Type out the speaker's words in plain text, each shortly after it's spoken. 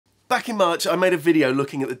Back in March, I made a video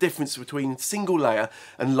looking at the difference between single layer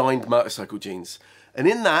and lined motorcycle jeans. And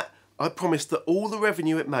in that, I promised that all the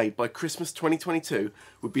revenue it made by Christmas 2022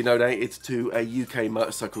 would be donated to a UK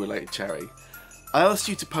motorcycle related charity. I asked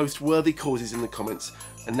you to post worthy causes in the comments,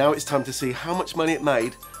 and now it's time to see how much money it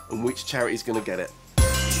made and which charity is going to get it.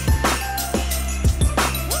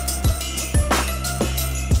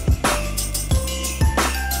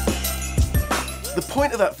 The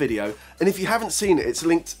point of that video, and if you haven't seen it, it's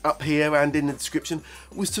linked up here and in the description,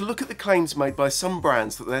 was to look at the claims made by some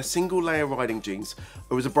brands that their single layer riding jeans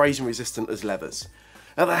are as abrasion resistant as leathers.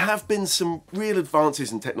 Now there have been some real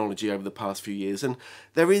advances in technology over the past few years, and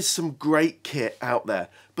there is some great kit out there,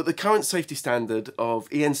 but the current safety standard of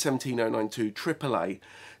EN 17092 AAA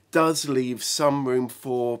does leave some room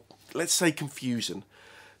for, let's say, confusion.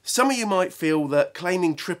 Some of you might feel that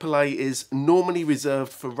claiming AAA is normally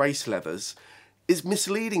reserved for race leathers is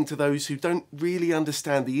misleading to those who don't really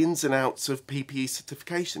understand the ins and outs of PPE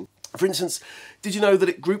certification. For instance, did you know that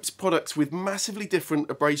it groups products with massively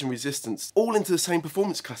different abrasion resistance all into the same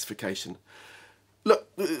performance classification?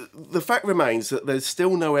 Look, the fact remains that there's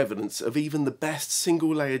still no evidence of even the best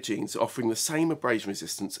single layer jeans offering the same abrasion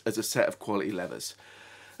resistance as a set of quality leathers.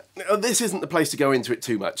 Now, this isn't the place to go into it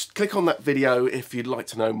too much. Click on that video if you'd like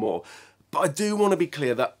to know more. But I do want to be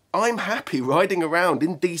clear that I'm happy riding around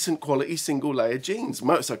in decent quality single layer jeans,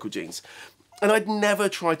 motorcycle jeans. And I'd never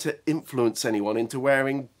try to influence anyone into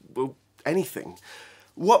wearing, well, anything.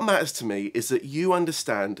 What matters to me is that you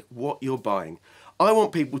understand what you're buying. I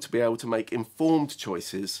want people to be able to make informed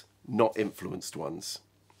choices, not influenced ones.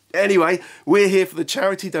 Anyway, we're here for the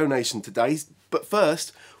charity donation today. But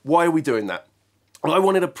first, why are we doing that? Well, I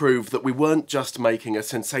wanted to prove that we weren't just making a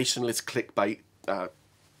sensationalist clickbait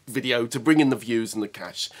video to bring in the views and the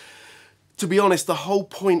cash. To be honest, the whole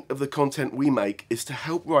point of the content we make is to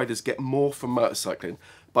help riders get more from motorcycling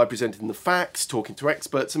by presenting the facts, talking to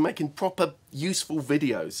experts and making proper, useful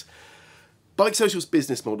videos. Bike Social's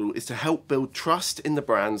business model is to help build trust in the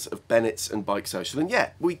brands of Bennett's and Bike Social, and yeah,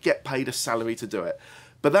 we get paid a salary to do it.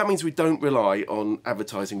 But that means we don't rely on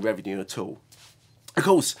advertising revenue at all. Of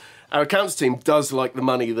course, our accounts team does like the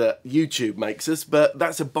money that YouTube makes us, but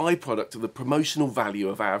that's a byproduct of the promotional value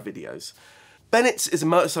of our videos. Bennett's is a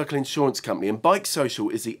motorcycle insurance company, and Bike Social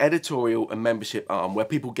is the editorial and membership arm where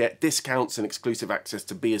people get discounts and exclusive access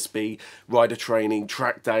to BSB, rider training,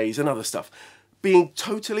 track days and other stuff. Being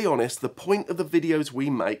totally honest, the point of the videos we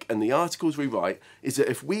make and the articles we write is that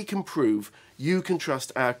if we can prove you can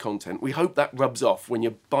trust our content, we hope that rubs off when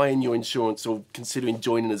you're buying your insurance or considering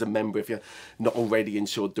joining as a member if you're not already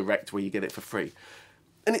insured direct where you get it for free.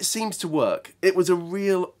 And it seems to work. It was a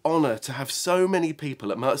real honour to have so many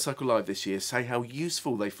people at Motorcycle Live this year say how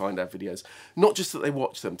useful they find our videos, not just that they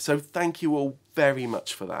watch them. So thank you all very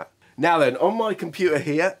much for that. Now then, on my computer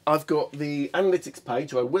here, I've got the analytics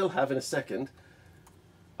page, or I will have in a second,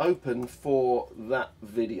 open for that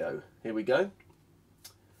video. Here we go.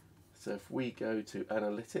 So if we go to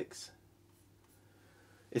analytics,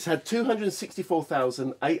 it's had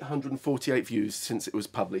 264,848 views since it was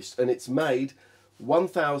published, and it's made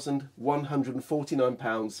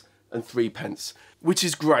 £1,149.03, which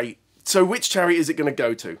is great. So which charity is it going to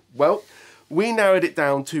go to? Well, we narrowed it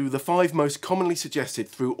down to the 5 most commonly suggested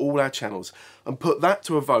through all our channels and put that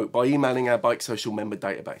to a vote by emailing our Bike Social member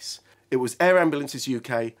database. It was Air Ambulances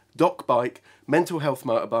UK, Doc Bike, Mental Health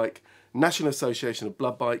Motorbike, National Association of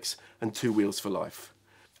Blood Bikes and Two Wheels for Life.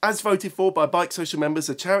 As voted for by Bike Social members,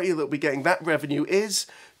 the charity that will be getting that revenue is,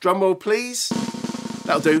 drumroll please,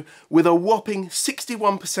 that'll do, with a whopping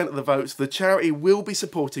 61% of the votes, the charity we'll be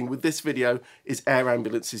supporting with this video is Air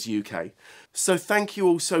Ambulances UK. So thank you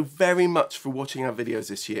all so very much for watching our videos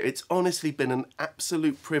this year. It's honestly been an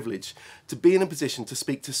absolute privilege to be in a position to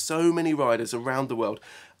speak to so many riders around the world,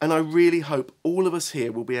 and I really hope all of us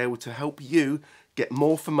here will be able to help you get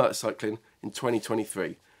more from motorcycling in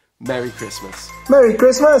 2023. Merry Christmas. Merry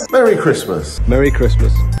Christmas. Merry Christmas. Merry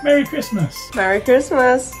Christmas. Merry Christmas. Merry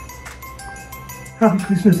Christmas. Happy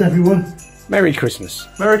Christmas, everyone. Merry Christmas.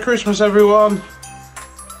 Merry Christmas, everyone.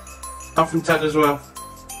 I'm from Ted as well.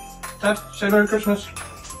 Ted, say Merry Christmas.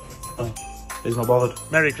 Oh, he's not bothered.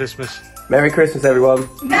 Merry Christmas. Merry Christmas, everyone.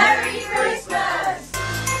 Merry Christmas.